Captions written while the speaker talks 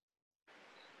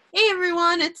Hey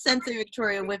everyone, it's Sensei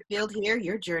Victoria Whitfield here,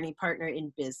 your journey partner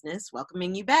in business,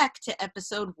 welcoming you back to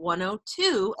episode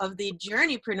 102 of the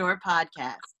Journeypreneur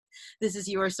podcast. This is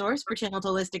your source for channeled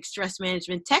holistic stress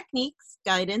management techniques,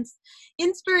 guidance,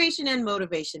 inspiration, and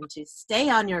motivation to stay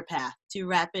on your path to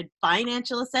rapid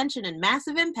financial ascension and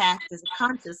massive impact as a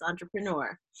conscious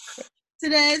entrepreneur.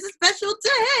 Today is a special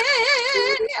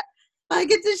day. I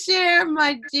get to share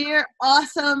my dear,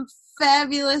 awesome,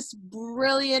 fabulous,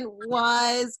 brilliant,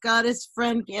 wise goddess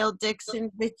friend Gail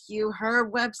Dixon with you. Her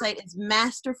website is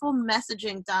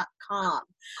masterfulmessaging.com,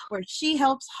 where she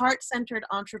helps heart-centered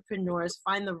entrepreneurs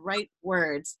find the right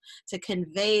words to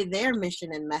convey their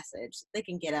mission and message so they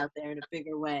can get out there in a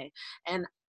bigger way. And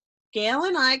Gail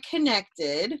and I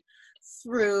connected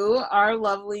through our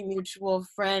lovely mutual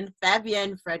friend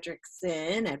Fabienne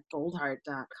Fredrickson at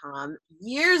boldheart.com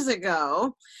years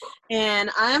ago.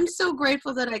 And I'm so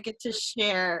grateful that I get to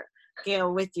share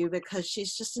Gail with you because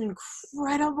she's just an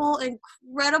incredible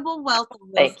wealth of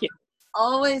wisdom. Thank you.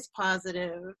 Always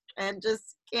positive. And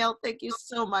just, Gail, thank you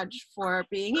so much for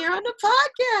being here on the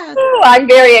podcast. Oh, I'm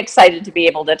very excited to be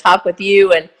able to talk with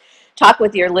you and talk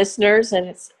with your listeners. And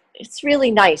it's really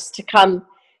nice to come,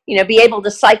 be able to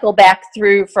cycle back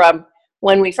through from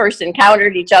when we first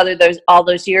encountered each other all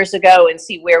those years ago and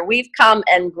see where we've come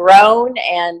and grown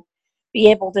and be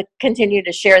able to continue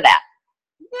to share that.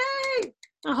 Yay!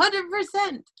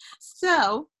 100%.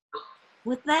 So,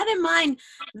 with that in mind,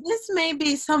 this may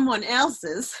be someone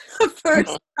else's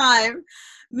first time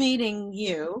meeting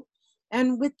you.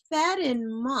 And with that in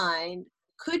mind,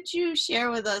 could you share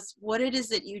with us what it is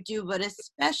that you do, but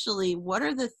especially what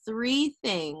are the 3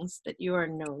 things that you are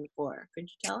known for? Could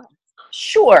you tell us?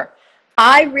 Sure.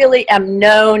 I really am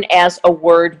known as a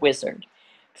word wizard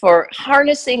for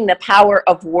harnessing the power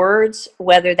of words,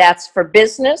 whether that's for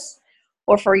business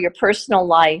or for your personal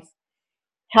life,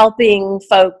 helping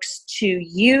folks to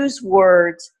use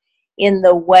words in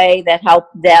the way that help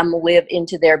them live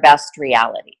into their best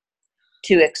reality,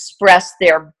 to express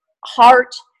their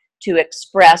heart, to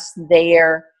express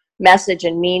their message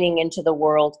and meaning into the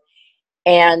world,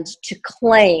 and to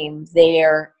claim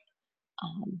their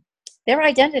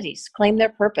identities, claim their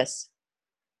purpose.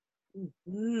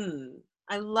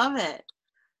 I love it.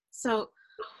 So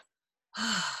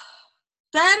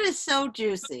that is so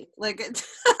juicy. Like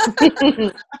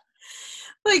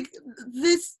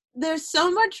this, there's so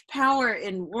much power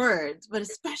in words, but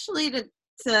especially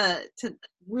to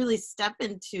really step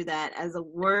into that as a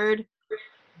word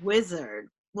wizard.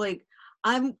 Like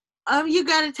you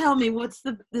got to tell me what's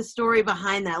the story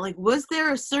behind that. Like, was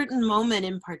there a certain moment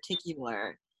in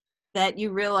particular that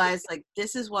you realized, like,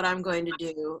 this is what I'm going to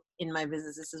do in my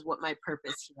business. This is what my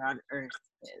purpose here on earth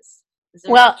is.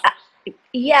 Well,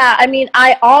 yeah,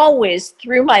 I always,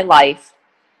 through my life,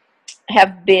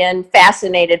 have been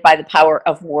fascinated by the power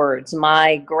of words.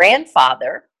 My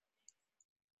grandfather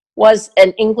was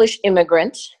an English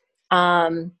immigrant,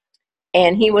 and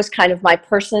he was kind of my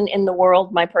person in the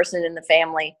world, my person in the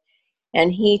family,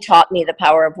 and he taught me the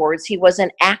power of words. He was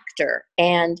an actor,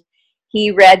 and he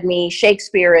read me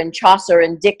Shakespeare and Chaucer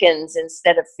and Dickens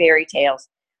instead of fairy tales.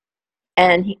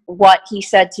 And what he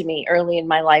said to me early in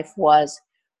my life was,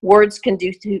 words can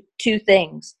do 2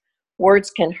 things.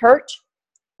 Words can hurt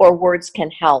or words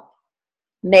can help.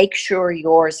 Make sure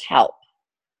yours help.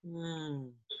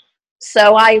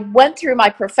 So I went through my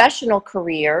professional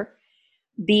career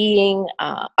being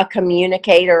a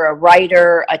communicator, a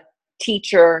writer, a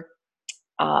teacher,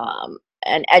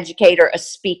 an educator, a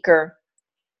speaker,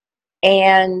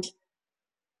 and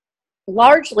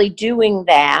largely doing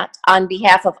that on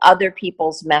behalf of other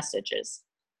people's messages,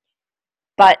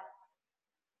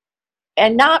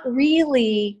 and not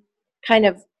really kind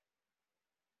of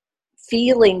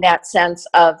feeling that sense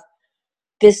of,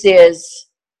 this is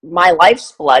my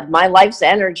life's blood, my life's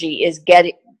energy is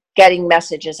getting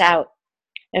messages out.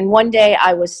 And one day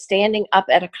I was standing up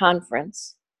at a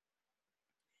conference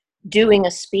doing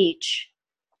a speech,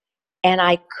 and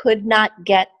I could not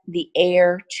get the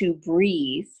air to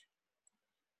breathe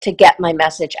to get my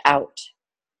message out.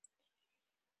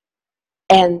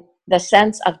 And the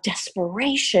sense of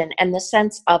desperation and the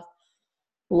sense of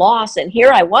loss. And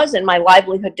here I was, and my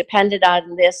livelihood depended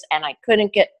on this, and I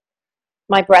couldn't get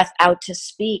my breath out to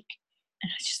speak.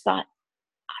 And I just thought,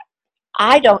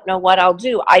 I don't know what I'll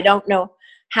do. I don't know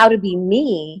how to be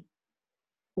me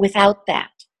without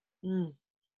that.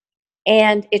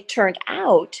 And it turned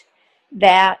out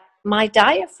that my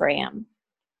diaphragm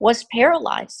was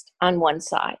paralyzed on one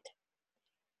side.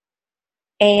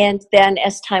 And then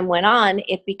as time went on,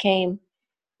 it became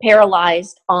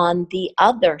paralyzed on the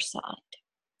other side.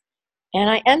 And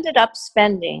I ended up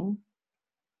spending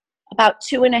about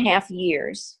 2.5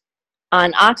 years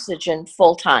on oxygen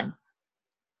full time,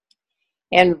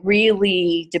 and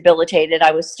really debilitated.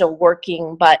 I was still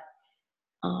working, but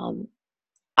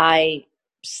I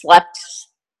slept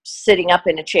sitting up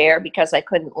in a chair because I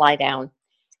couldn't lie down.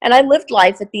 And I lived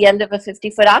life at the end of a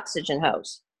 50-foot oxygen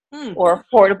hose or a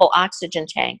portable oxygen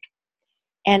tank.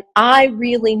 And I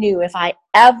really knew if I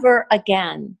ever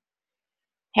again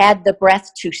had the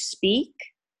breath to speak,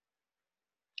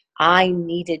 I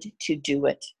needed to do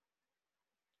it.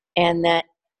 And that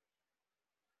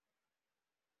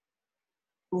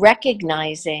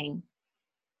recognizing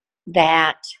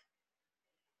that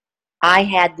I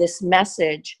had this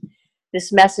message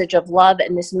of love,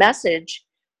 and this message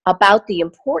about the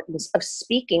importance of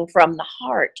speaking from the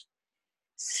heart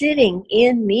sitting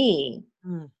in me,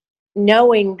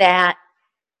 knowing that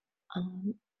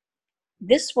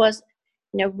this was,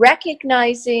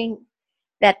 recognizing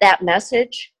that that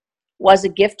message was a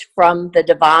gift from the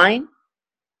divine,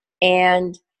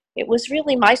 and it was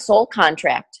really my soul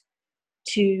contract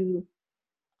to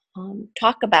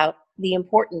talk about the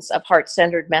importance of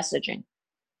heart-centered messaging.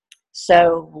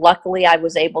 So luckily I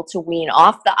was able to wean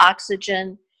off the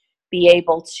oxygen, be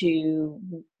able to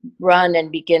run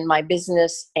and begin my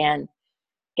business and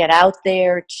get out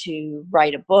there to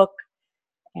write a book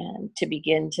and to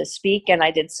begin to speak. And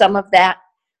I did some of that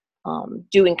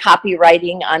doing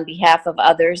copywriting on behalf of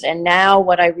others. And now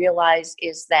what I realize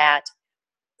is that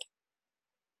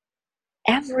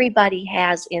everybody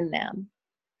has in them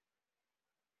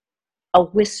a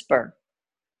whisper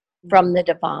from the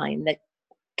divine that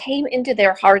came into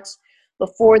their hearts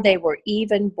before they were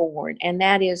even born. And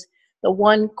that is the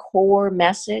one core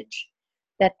message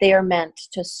that they're meant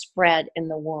to spread in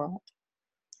the world.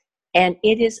 And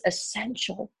it is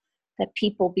essential that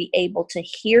people be able to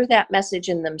hear that message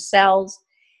in themselves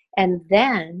and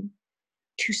then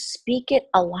to speak it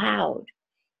aloud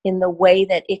in the way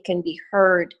that it can be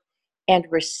heard and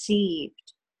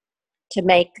received to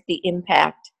make the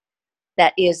impact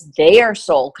that is their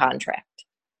soul contract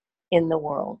in the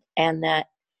world. And that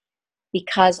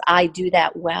because I do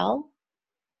that well,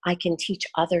 I can teach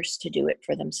others to do it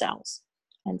for themselves.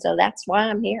 And so that's why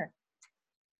I'm here.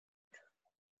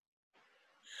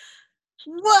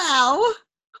 Wow.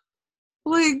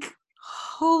 Like,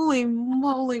 holy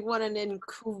moly, what an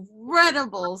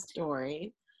incredible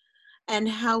story. And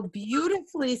how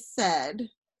beautifully said.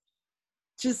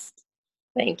 Just.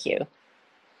 Thank you.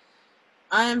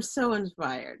 I am so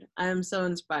inspired. I am so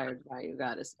inspired by you,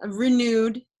 Goddess. I'm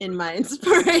renewed in my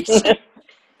inspiration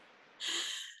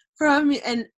from you.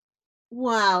 And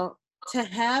wow, to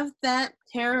have that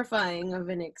terrifying of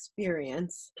an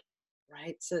experience,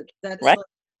 right? So that's right. Like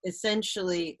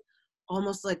essentially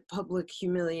almost like public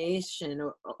humiliation,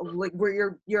 or like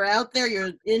where you're out there,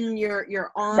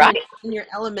 you're on right. in your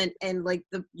element, and like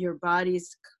your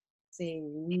body's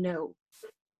saying no.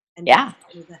 And yeah.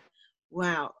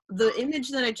 Wow, the image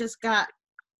that I just got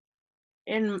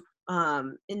in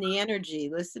the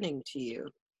energy listening to you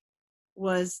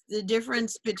was the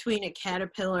difference between a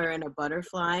caterpillar and a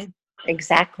butterfly.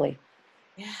 Exactly.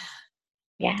 Yeah.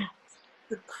 Yeah.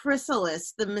 The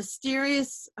chrysalis, the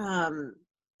mysterious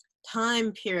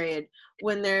time period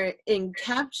when they're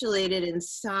encapsulated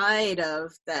inside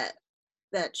of that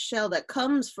shell that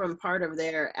comes from part of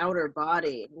their outer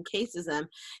body, encases them,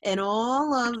 and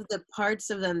all of the parts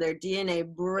of them, their DNA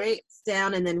breaks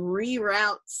down and then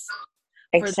reroutes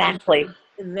exactly for them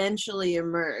to eventually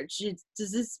emerge.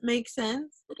 Does this make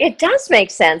sense? It does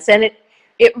make sense. And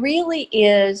it really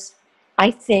is,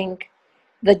 I think,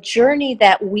 the journey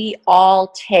that we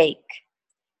all take,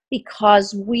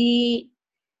 because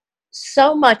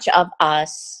so much of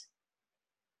us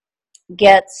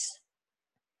gets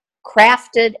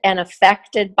crafted and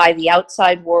affected by the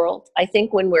outside world. I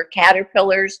think when we're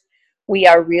caterpillars, we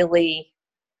are really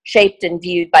shaped and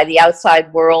viewed by the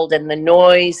outside world and the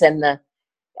noise and the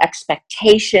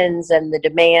expectations and the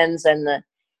demands and the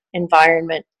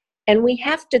environment. And we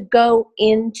have to go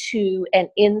into and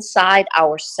inside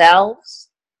ourselves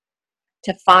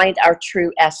to find our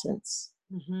true essence.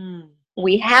 Mm-hmm.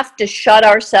 We have to shut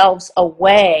ourselves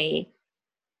away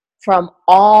from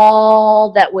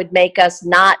all that would make us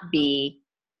not be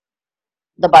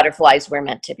the butterflies we're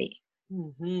meant to be.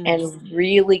 Mm-hmm. And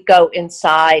really go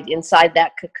inside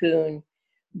that cocoon,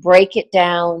 break it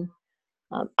down.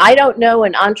 I don't know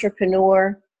an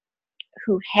entrepreneur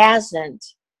who hasn't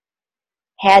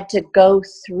had to go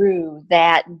through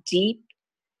that deep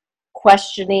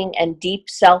questioning and deep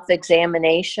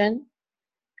self-examination,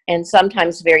 and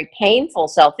sometimes very painful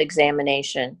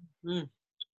self-examination.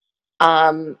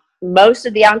 Most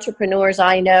of the entrepreneurs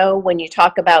I know, when you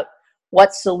talk about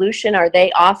What solution are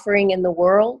they offering in the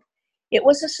world? It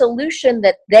was a solution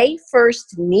that they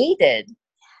first needed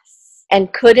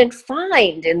and couldn't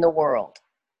find in the world.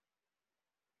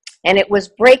 And it was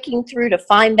breaking through to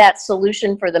find that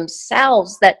solution for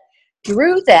themselves that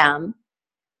drew them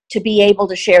to be able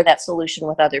to share that solution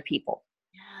with other people.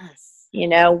 Yes. You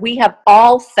know, we have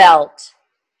all felt,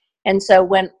 and so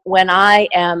when I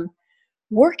am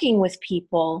working with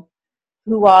people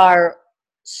who are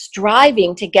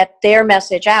striving to get their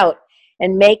message out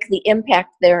and make the impact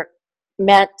they're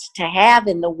meant to have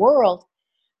in the world,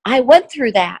 I went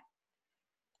through that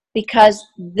because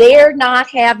they're not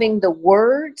having the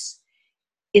words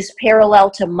is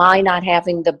parallel to my not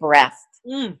having the breath.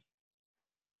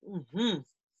 Mm-hmm.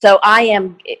 So I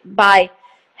am, by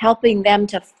helping them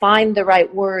to find the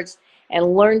right words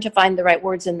and learn to find the right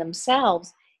words in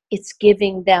themselves, it's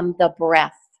giving them the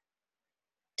breath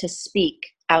to speak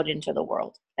out into the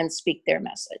world and speak their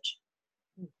message.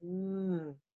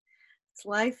 Mm-hmm. It's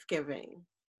life-giving.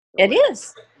 It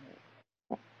is.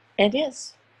 It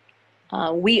is.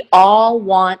 We all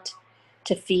want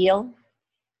to feel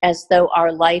as though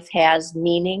our life has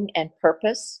meaning and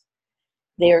purpose.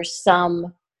 There's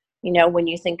some, you know, when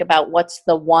you think about what's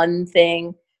the one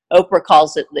thing, Oprah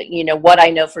calls it, you know, what I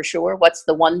know for sure. What's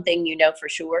the one thing you know for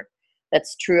sure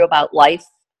that's true about life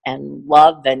and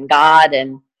love and God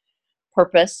and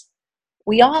purpose?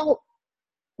 We all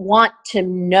want to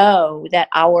know that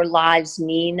our lives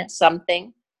mean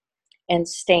something and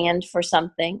stand for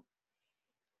something.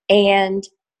 And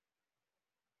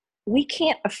we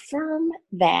can't affirm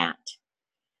that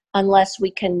unless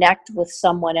we connect with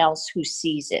someone else who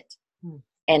sees it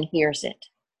and hears it.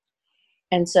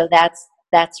 And so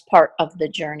that's part of the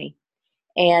journey.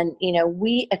 And, you know,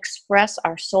 we express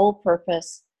our soul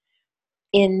purpose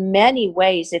in many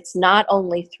ways. It's not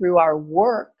only through our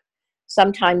work,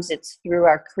 sometimes it's through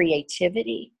our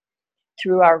creativity,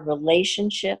 through our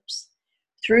relationships,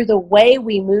 through the way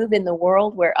we move in the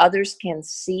world where others can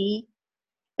see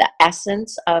the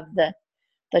essence of the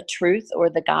truth or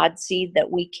the God seed that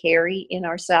we carry in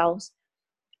ourselves.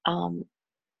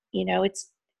 You know, it's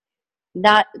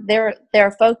not, there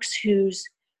are folks whose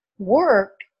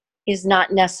work is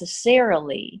not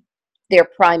necessarily their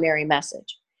primary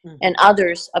message. Mm-hmm. And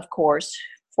others, of course,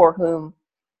 for whom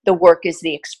the work is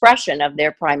the expression of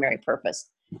their primary purpose.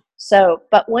 So,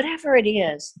 but whatever it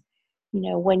is, you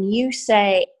know, when you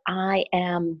say, I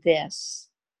am this,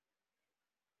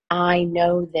 I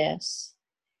know this,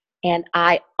 and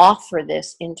I offer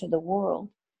this into the world,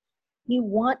 you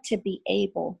want to be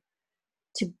able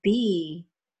to be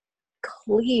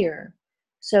clear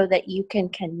so that you can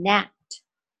connect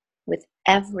with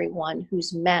everyone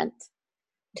who's meant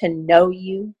to know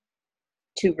you,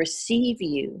 to receive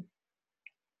you,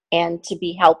 and to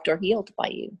be helped or healed by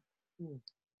you.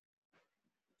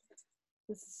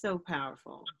 This is so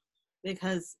powerful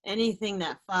because anything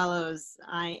that follows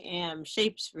I am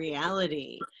shapes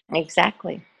reality.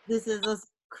 Exactly. This is us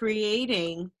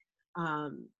creating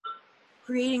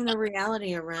the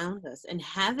reality around us, and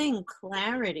having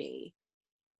clarity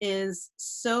is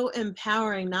so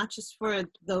empowering, not just for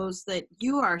those that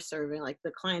you are serving, like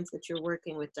the clients that you're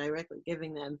working with directly,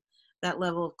 giving them that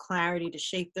level of clarity to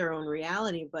shape their own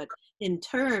reality, but in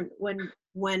turn,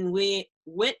 when we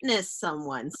witness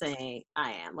someone saying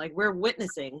I am, like we're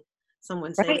witnessing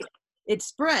someone say, right, it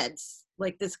spreads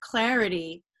like this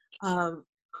clarity of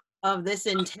this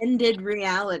intended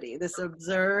reality, this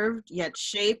observed yet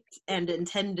shaped and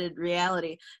intended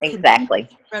reality. Exactly.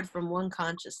 Spread from one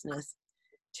consciousness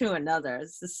to another.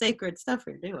 It's the sacred stuff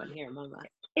we're doing here, Mama.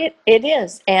 It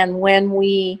is. And when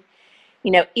we,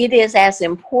 you know, it is as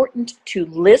important to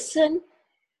listen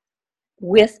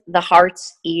with the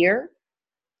heart's ear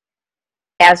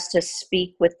as to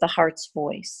speak with the heart's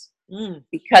voice.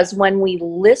 Because when we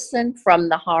listen from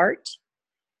the heart,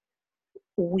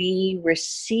 we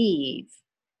receive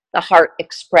the heart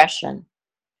expression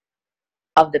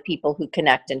of the people who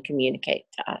connect and communicate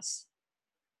to us.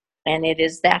 And it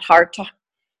is that heart to,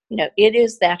 you know, it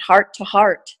is that heart to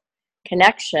heart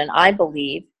connection, I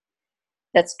believe,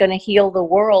 that's going to heal the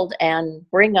world and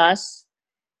bring us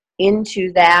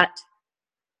into that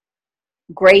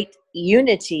great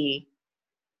unity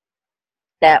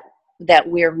that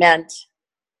we're meant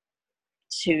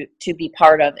to be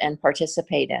part of and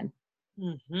participate in.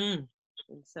 Mm-hmm.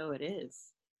 And so it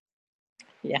is.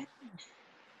 Yeah.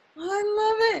 Oh,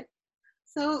 I love it.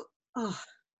 So,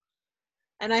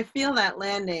 and I feel that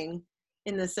landing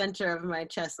in the center of my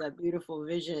chest, that beautiful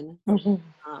vision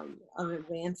of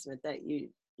advancement that you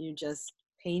just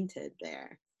painted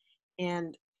there.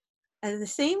 And at the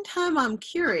same time, I'm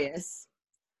curious.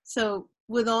 So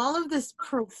with all of this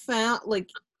profound, like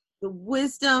the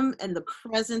wisdom and the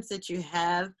presence that you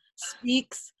have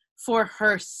speaks for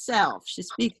herself. She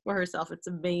speaks for herself. It's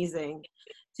amazing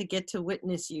to get to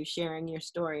witness you sharing your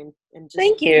story and just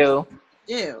Thank you.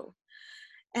 do.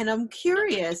 And I'm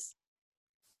curious,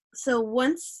 so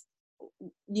once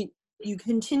you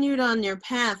continued on your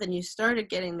path and you started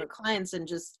getting the clients and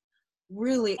just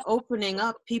really opening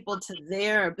up people to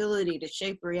their ability to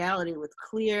shape reality with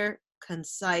clear,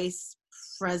 concise,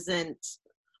 present,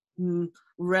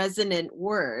 resonant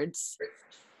words,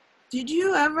 did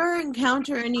you ever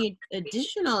encounter any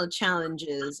additional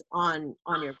challenges on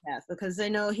your path? Because I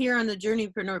know here on the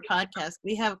Journeypreneur podcast,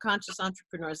 we have conscious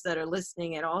entrepreneurs that are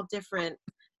listening at all different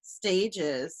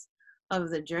stages of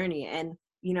the journey. And,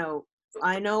 you know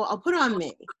I'll put on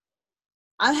me.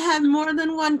 I've had more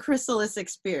than one chrysalis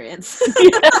experience.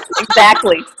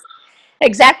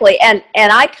 Exactly. And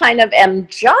I kind of am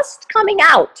just coming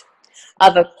out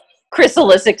of a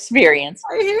chrysalis experience.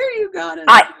 I hear you got it.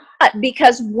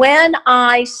 Because when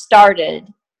I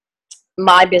started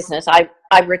my business, I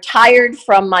retired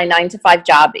from my 9-to-5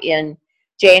 job in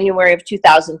January of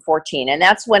 2014. And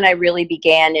that's when I really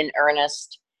began in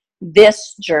earnest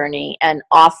this journey and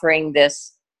offering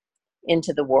this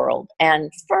into the world.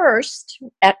 And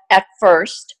at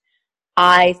first,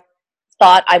 I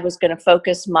thought I was going to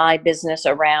focus my business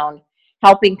around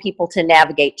helping people to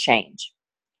navigate change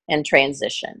and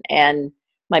transition. And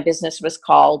my business was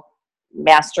called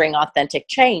Mastering Authentic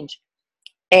Change.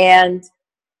 And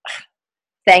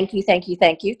thank you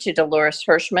to Dolores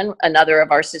Hirschman, another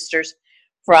of our sisters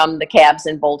from the Cabs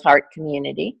and Bold Heart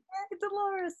community.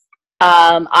 Dolores.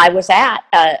 I was at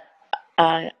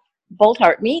a Bold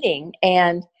Heart meeting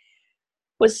and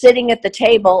was sitting at the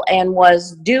table and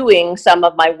was doing some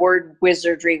of my word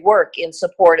wizardry work in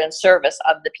support and service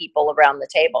of the people around the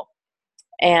table.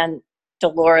 And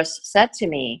Dolores said to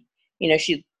me,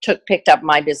 she picked up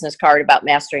my business card about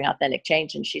Mastering Authentic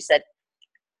Change, and she said,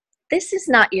 "This is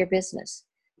not your business.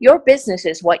 Your business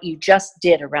is what you just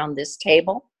did around this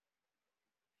table.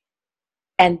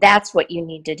 And that's what you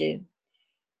need to do."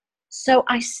 So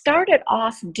I started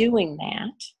off doing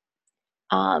that,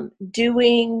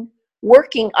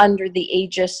 working under the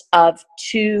aegis of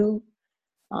two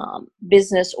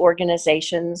business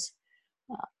organizations,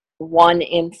 one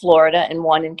in Florida and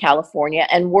one in California,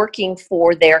 and working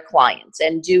for their clients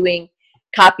and doing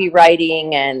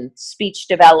copywriting and speech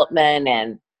development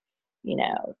and,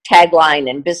 tagline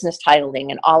and business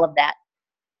titling and all of that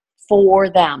for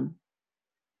them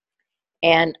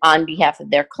and on behalf of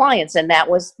their clients. And that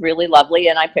was really lovely.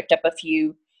 And I picked up a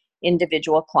few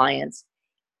individual clients.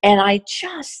 And I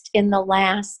just, in the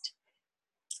last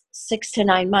 6 to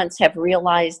 9 months, have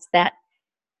realized that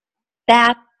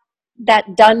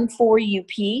done for you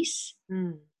piece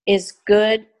is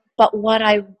good. But what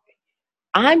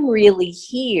I'm really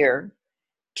here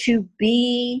to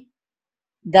be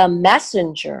the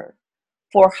messenger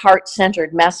for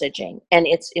heart-centered messaging and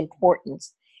its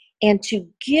importance, and to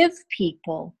give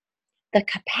people the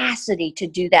capacity to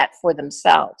do that for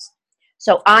themselves.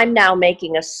 So I'm now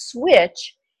making a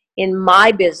switch in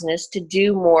my business to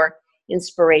do more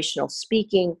inspirational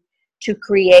speaking, to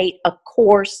create a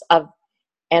course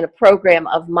and a program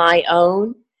of my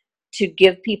own to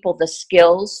give people the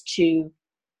skills to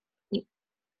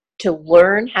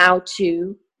learn how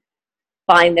to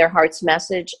find their heart's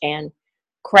message and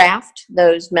craft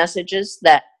those messages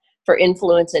that for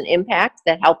influence and impact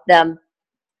that help them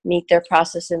meet their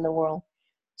process in the world.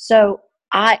 So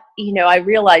I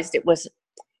realized it was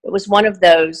one of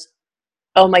those,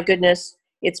 oh my goodness,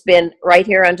 it's been right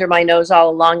here under my nose all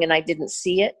along and I didn't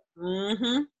see it.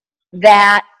 Mm-hmm.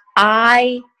 That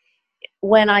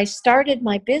when I started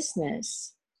my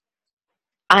business,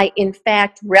 I in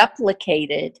fact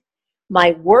replicated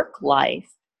my work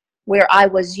life where I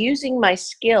was using my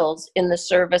skills in the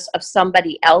service of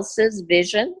somebody else's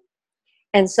vision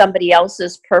and somebody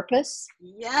else's purpose.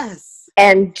 Yes.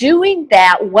 And doing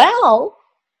that well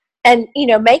and,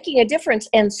 making a difference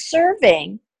and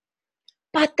serving,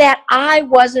 but that I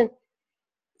wasn't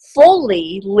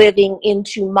fully living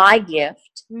into my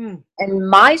gift and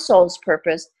my soul's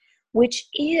purpose, which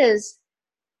is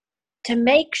to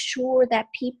make sure that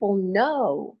people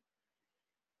know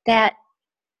that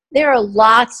there are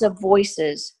lots of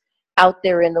voices out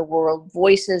there in the world,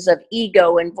 voices of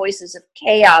ego and voices of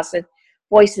chaos and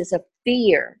voices of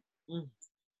fear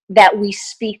that we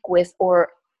speak with, or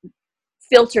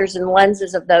filters and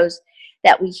lenses of those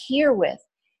that we hear with.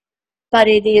 But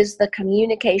it is the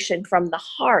communication from the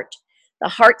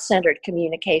heart-centered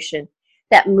communication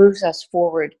that moves us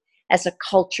forward as a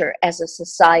culture, as a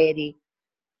society,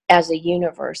 as a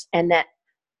universe. And that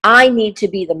I need to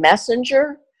be the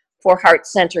messenger for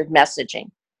heart-centered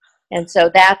messaging. And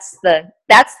so that's the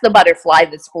butterfly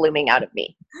that's blooming out of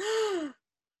me.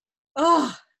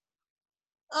 Oh,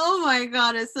 oh my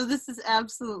goddess. So this is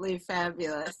absolutely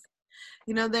fabulous.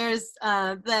 There's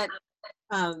that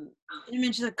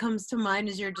image that comes to mind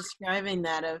as you're describing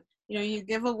that of, you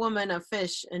give a woman a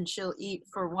fish and she'll eat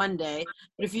for one day,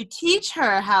 but if you teach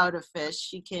her how to fish,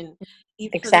 she can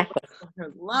eat for the rest of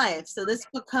her life. So this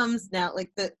becomes now like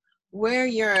where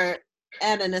you're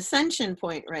at an ascension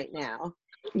point right now.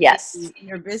 Yes.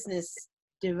 Your business's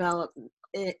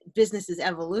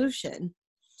evolution.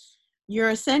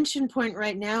 Your ascension point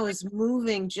right now is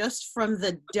moving just from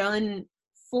the done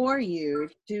for you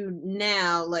to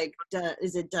now, like,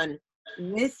 is it done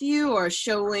with you or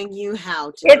showing you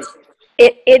how to?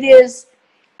 It is,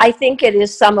 I think it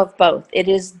is some of both. It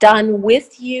is done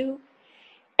with you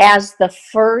as the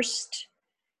first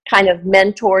kind of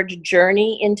mentored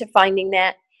journey into finding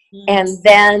that, and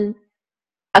then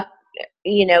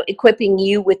equipping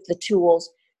you with the tools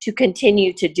to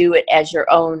continue to do it as your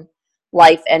own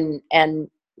life and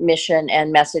mission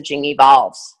and messaging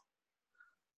evolves.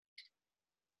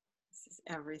 This is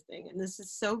everything, and this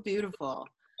is so beautiful.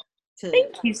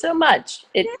 Thank you so much.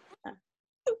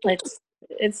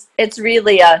 It's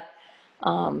really a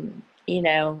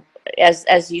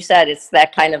as you said, it's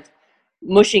that kind of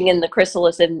mushing in the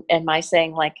chrysalis and my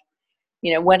saying, like,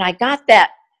 when I got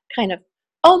that kind of,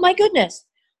 oh my goodness,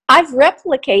 I've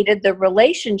replicated the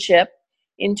relationship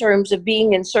in terms of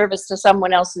being in service to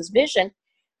someone else's vision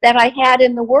that I had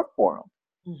in the work world.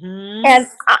 Mm-hmm. And,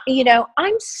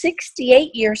 I'm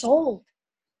 68 years old,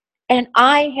 and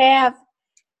I have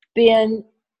been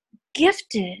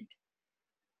gifted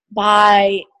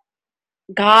by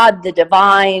God, the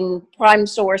divine prime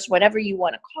source, whatever you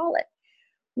want to call it,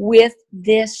 with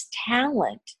this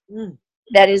talent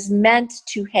that is meant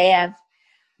to have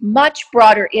much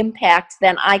broader impact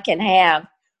than I can have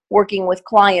working with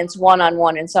clients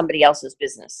one-on-one in somebody else's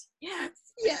business. Yes.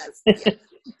 Yes.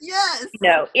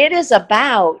 It is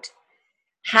about,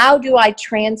 how do I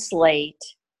translate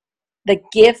the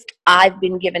gift I've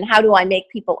been given? How do I make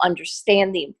people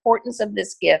understand the importance of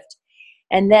this gift?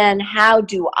 And then how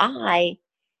do I,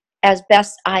 as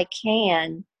best I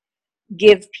can,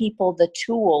 give people the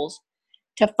tools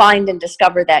to find and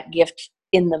discover that gift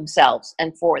in themselves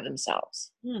and for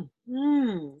themselves.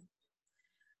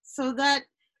 So that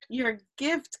your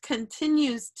gift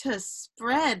continues to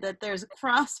spread, that there's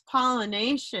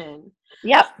cross-pollination.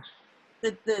 Yep.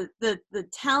 The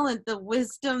talent, the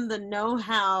wisdom, the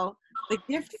know-how, the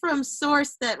gift from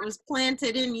source that was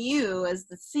planted in you as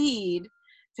the seed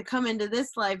to come into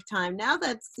this lifetime. Now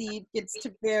that seed gets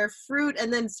to bear fruit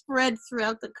and then spread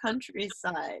throughout the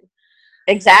countryside.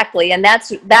 Exactly. And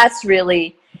that's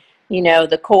really,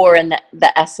 the core and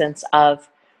the essence of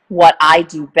what I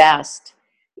do best.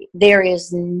 There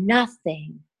is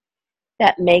nothing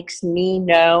that makes me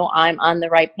know I'm on the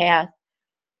right path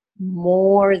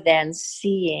more than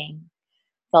seeing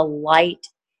the light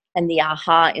and the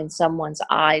aha in someone's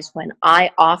eyes when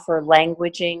I offer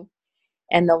languaging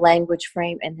and the language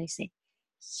frame, and they say,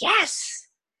 yes,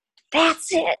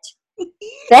 that's it.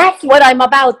 That's what I'm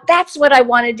about. That's what I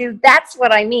want to do. That's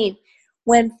what I mean.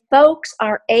 When folks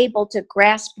are able to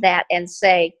grasp that and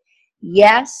say,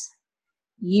 yes,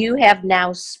 you have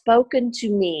now spoken to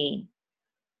me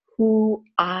who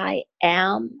I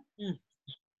am,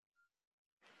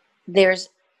 there's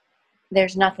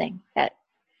nothing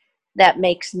that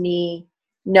makes me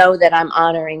know that I'm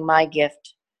honoring my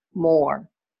gift more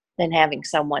than having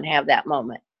someone have that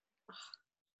moment.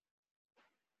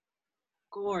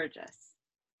 Gorgeous.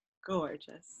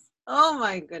 Oh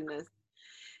my goodness.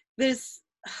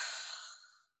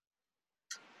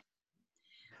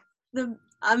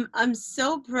 I'm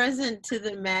so present to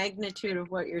the magnitude of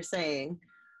what you're saying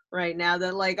right now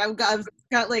that, like, I've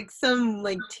got like some,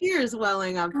 like, tears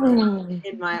welling up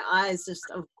in my eyes, just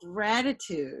of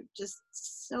gratitude. Just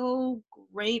so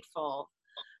grateful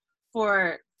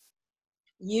for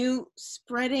you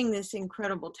spreading this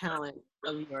incredible talent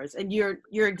of yours, and you're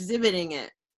exhibiting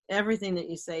it. Everything that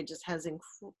you say just has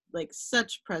like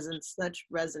such presence, such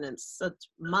resonance, such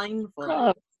mindfulness.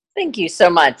 Oh, thank you so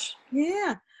much.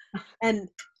 Yeah. And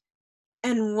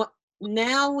what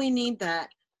now we need that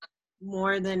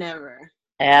more than ever.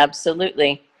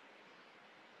 Absolutely.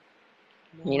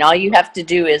 All you have to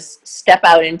do is step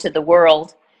out into the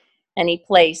world, any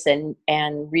place, and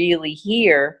really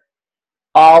hear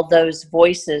all those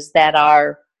voices that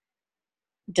are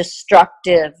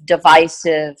destructive,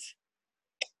 divisive,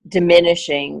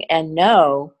 diminishing, and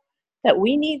know that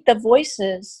we need the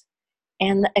voices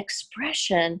and the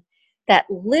expression that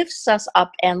lifts us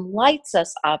up and lights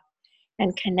us up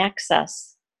and connects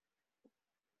us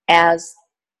as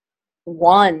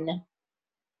one.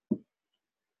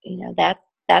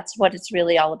 That's what it's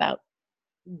really all about.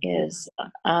 Is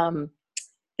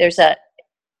there's a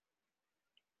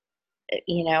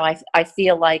I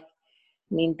feel like,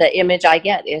 the image I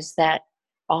get is that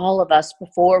all of us,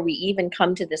 before we even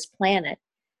come to this planet,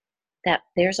 that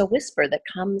there's a whisper that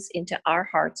comes into our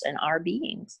hearts and our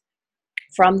beings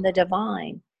from the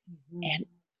divine.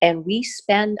 And we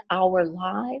spend our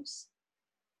lives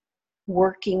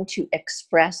working to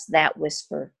express that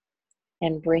whisper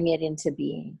and bring it into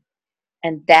being.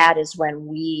 And that is when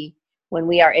we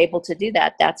are able to do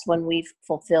that, that's when we've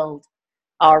fulfilled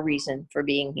our reason for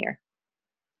being here.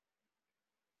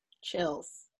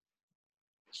 Chills,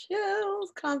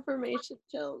 confirmation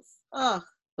chills. Oh,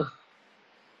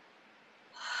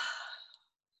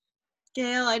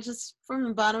 Gail, I just, from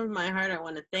the bottom of my heart, I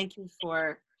want to thank you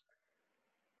for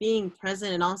being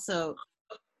present and also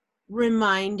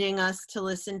reminding us to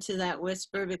listen to that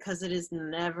whisper, because it is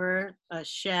never a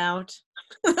shout.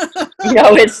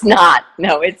 No, it's not.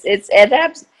 No, it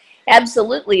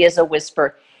absolutely is a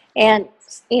whisper. And,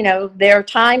 there are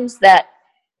times that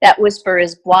whisper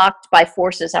is blocked by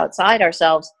forces outside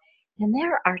ourselves. And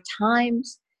there are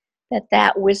times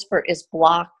that whisper is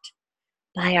blocked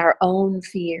by our own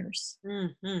fears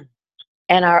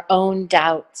and our own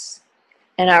doubts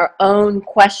and our own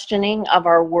questioning of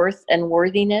our worth and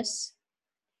worthiness.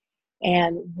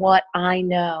 And what I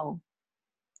know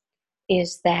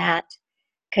is that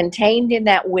contained in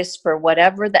that whisper,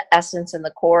 whatever the essence and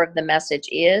the core of the message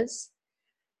is,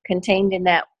 contained in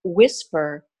that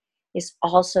whisper is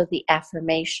also the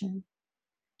affirmation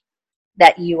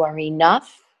that you are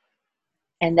enough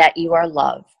and that you are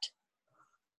loved.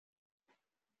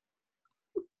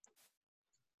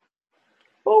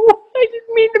 Oh, I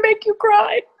didn't mean to make you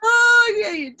cry. Oh,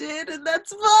 yeah, you did, and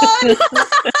that's fun.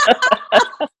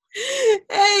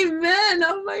 Amen.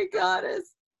 Oh, my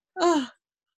goddess. Oh.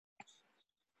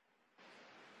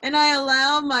 And I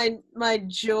allow my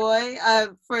joy.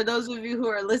 For those of you who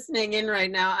are listening in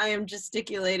right now, I am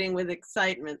gesticulating with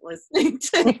excitement listening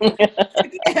to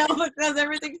Gail, because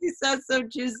everything she says so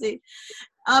juicy.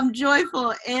 I'm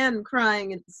joyful and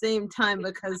crying at the same time,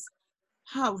 because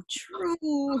how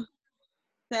true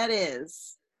that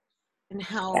is, and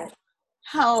how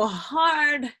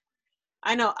hard.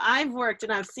 I know I've worked,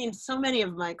 and I've seen so many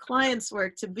of my clients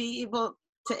work to be able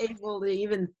to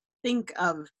even think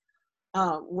of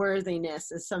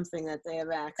worthiness as something that they have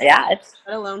access. Yeah,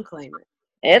 let alone claim it.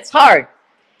 It's hard.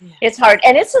 Yeah. It's hard,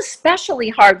 and it's especially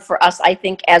hard for us, I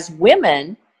think, as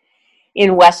women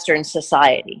in Western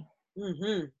society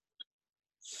to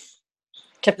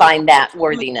find that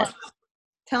worthiness.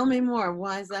 Tell me more.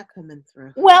 Why is that coming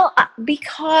through? Well,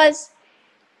 because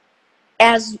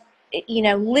as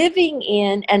living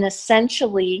in an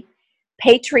essentially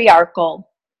patriarchal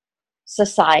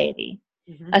society,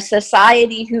 a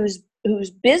society whose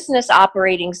business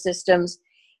operating systems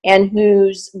and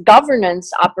whose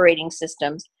governance operating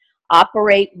systems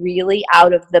operate really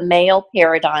out of the male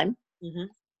paradigm,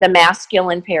 the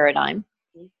masculine paradigm.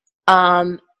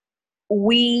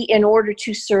 We, in order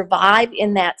to survive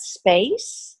in that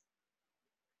space,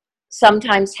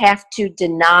 sometimes have to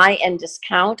deny and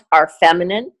discount our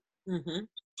feminine.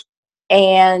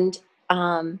 And,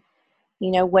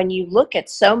 when you look at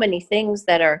so many things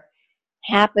that are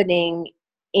happening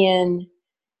in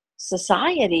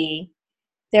society,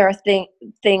 there are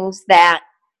things that,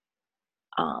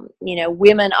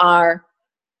 women are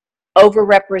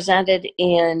overrepresented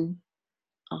in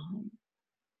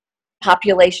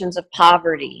populations of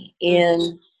poverty,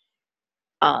 in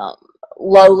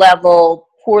low-level,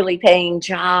 poorly paying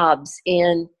jobs,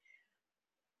 in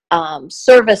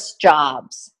service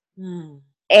jobs.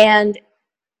 And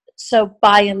so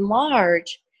by and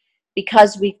large,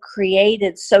 because we've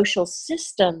created social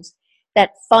systems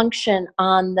that function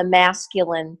on the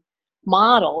masculine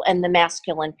model and the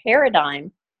masculine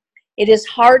paradigm, it is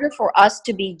harder for us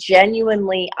to be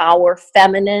genuinely our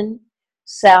feminine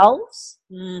selves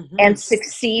and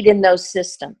succeed in those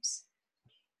systems.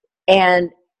 And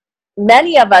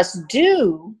many of us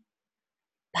do,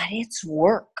 but it's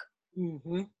work.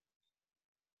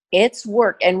 It's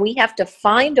work, and we have to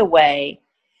find a way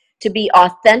to be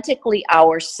authentically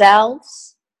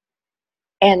ourselves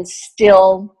and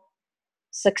still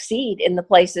succeed in the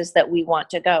places that we want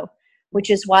to go, which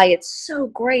is why it's so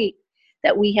great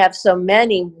that we have so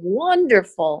many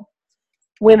wonderful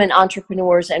women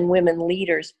entrepreneurs and women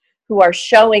leaders who are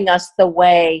showing us the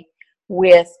way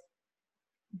with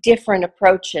different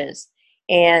approaches,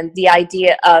 and the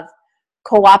idea of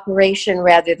cooperation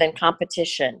rather than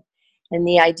competition, and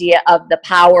the idea of the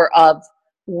power of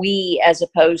we as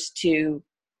opposed to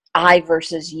I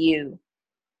versus you.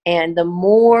 And the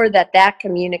more that that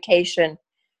communication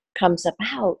comes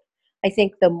about, I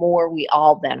think the more we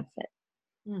all benefit.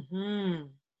 Mm-hmm.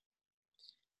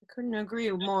 I couldn't agree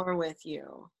more with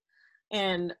you.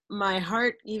 And my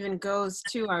heart even goes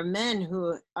to our men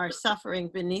who are suffering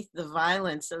beneath the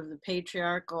violence of the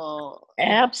patriarchal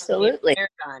Absolutely.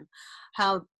 paradigm.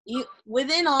 How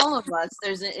within all of us,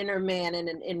 there's an inner man and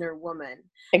an inner woman.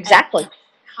 Exactly. And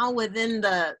how within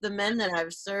the men that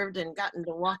I've served and gotten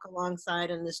to walk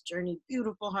alongside in this journey,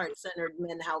 beautiful heart-centered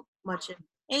men, how much in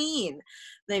pain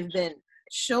they've been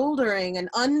shouldering an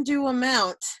undue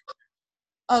amount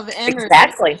of energy.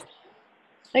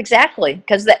 Exactly.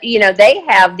 Because, they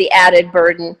have the added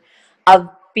burden of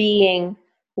being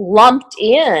lumped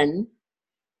in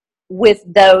with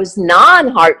those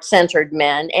non-heart-centered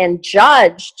men and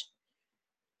judged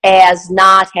as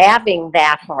not having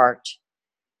that heart,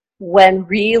 when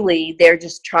really they're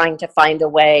just trying to find a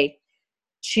way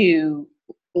to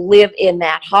live in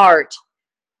that heart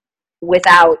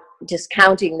without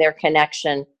discounting their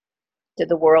connection to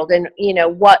the world. And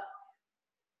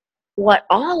what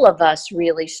all of us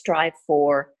really strive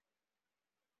for,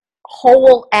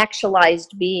 whole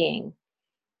actualized being,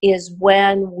 is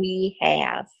when we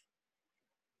have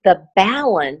the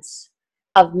balance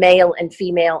of male and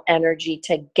female energy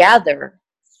together,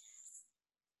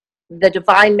 the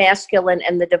divine masculine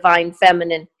and the divine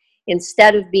feminine,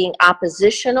 instead of being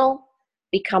oppositional,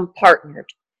 become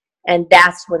partnered. And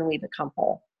that's when we become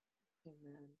whole.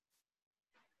 Amen.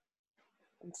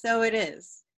 And so it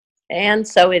is. And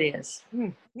so it is.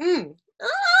 Mm. Oh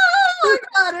my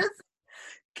God, it's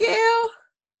Gail.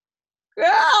 Girl,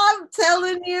 I'm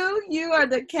telling you, you are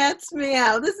the cat's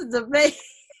meow. This is amazing.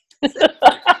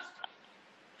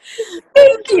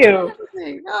 Thank you.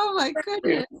 Oh my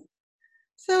goodness.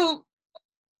 So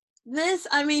this,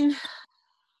 I mean,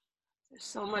 there's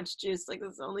so much juice, like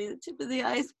it's only the tip of the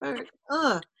iceberg.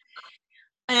 Ugh.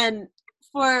 And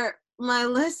for my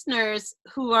listeners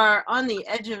who are on the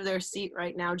edge of their seat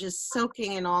right now, just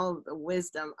soaking in all of the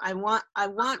wisdom, I want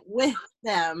with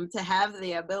them to have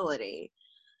the ability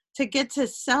to get to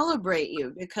celebrate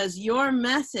you, because your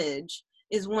message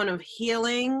is one of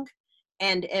healing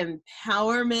and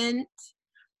empowerment,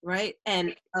 right?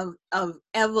 And of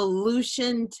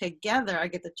evolution together. I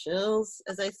get the chills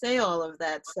as I say all of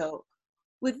that. So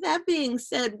with that being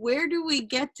said, where do we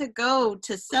get to go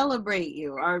to celebrate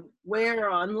you? Or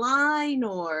where, online,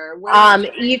 or where?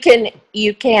 You can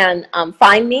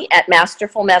find me at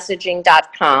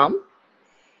masterfulmessaging.com.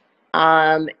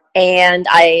 And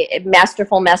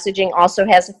Masterful Messaging also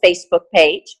has a Facebook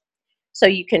page, so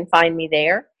you can find me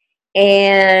there.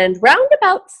 And round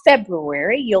about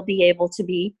February, you'll be able to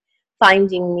be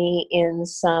finding me in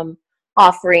some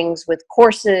offerings with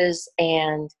courses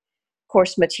and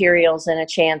course materials, and a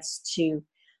chance to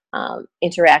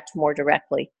interact more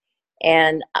directly.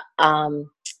 And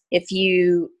if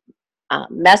you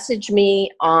message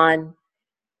me on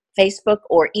Facebook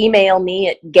or email me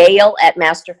at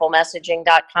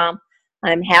gail@masterfulmessaging.com,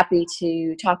 I'm happy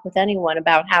to talk with anyone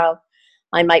about how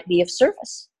I might be of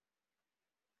service.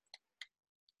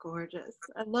 Gorgeous.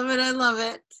 I love it. I love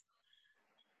it.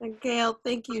 And Gail,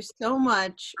 thank you so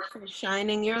much for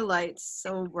shining your light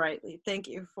so brightly. Thank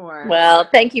you for. Well,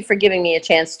 thank you for giving me a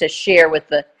chance to share with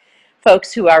the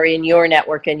folks who are in your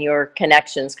network and your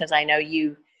connections, because I know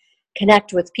you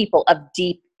connect with people of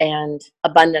deep and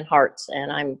abundant hearts,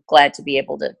 and I'm glad to be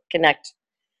able to connect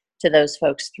to those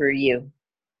folks through you.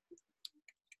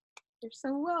 You're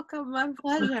so welcome. My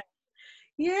pleasure.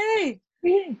 Yay.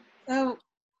 So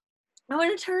I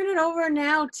want to turn it over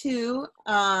now to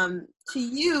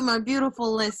you, my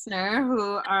beautiful listener,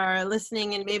 who are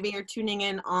listening, and maybe you're tuning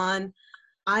in on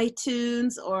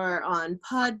iTunes or on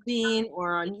Podbean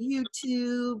or on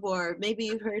YouTube, or maybe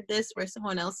you heard this where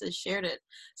someone else has shared it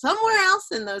somewhere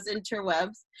else in those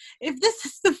interwebs. If this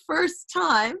is the first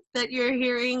time that you're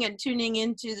hearing and tuning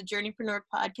into the Journeypreneur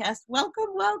podcast,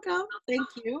 welcome. Thank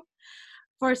you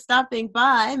for stopping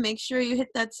by. Make sure you hit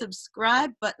that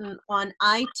subscribe button on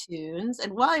iTunes.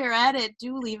 And while you're at it,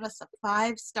 do leave us a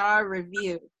 5-star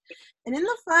review. And in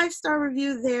the 5-star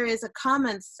review, there is a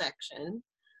comments section.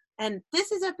 And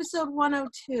this is episode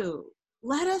 102.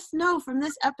 Let us know from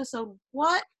this episode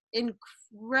what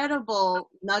incredible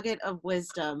nugget of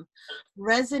wisdom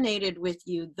resonated with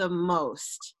you the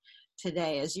most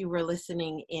today as you were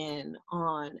listening in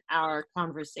on our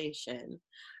conversation.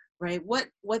 Right? What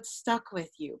stuck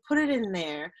with you? Put it in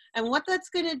there. And what that's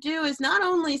going to do is not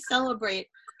only celebrate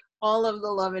all of the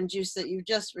love and juice that you've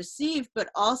just received, but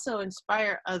also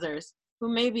inspire others who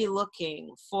may be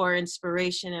looking for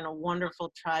inspiration and a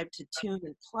wonderful tribe to tune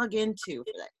and plug into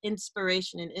for that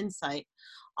inspiration and insight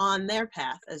on their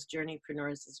path as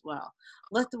journeypreneurs as well.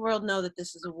 Let the world know that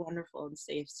this is a wonderful and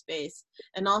safe space,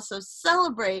 and also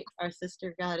celebrate our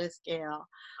sister goddess Gail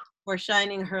for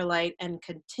shining her light and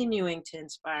continuing to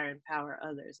inspire and empower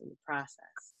others in the process.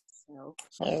 So,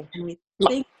 So, and we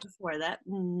thank you for that.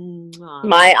 Mwah.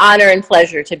 my honor and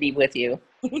pleasure to be with you.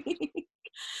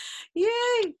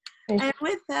 Yay! And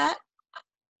with that,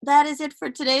 that is it for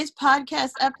today's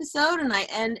podcast episode, and I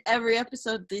end every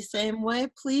episode the same way.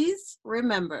 Please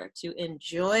remember to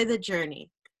enjoy the journey.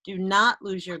 Do not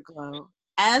lose your glow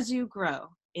as you grow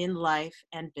in life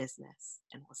and business.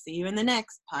 And we'll see you in the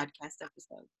next podcast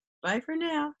episode. Bye for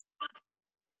now.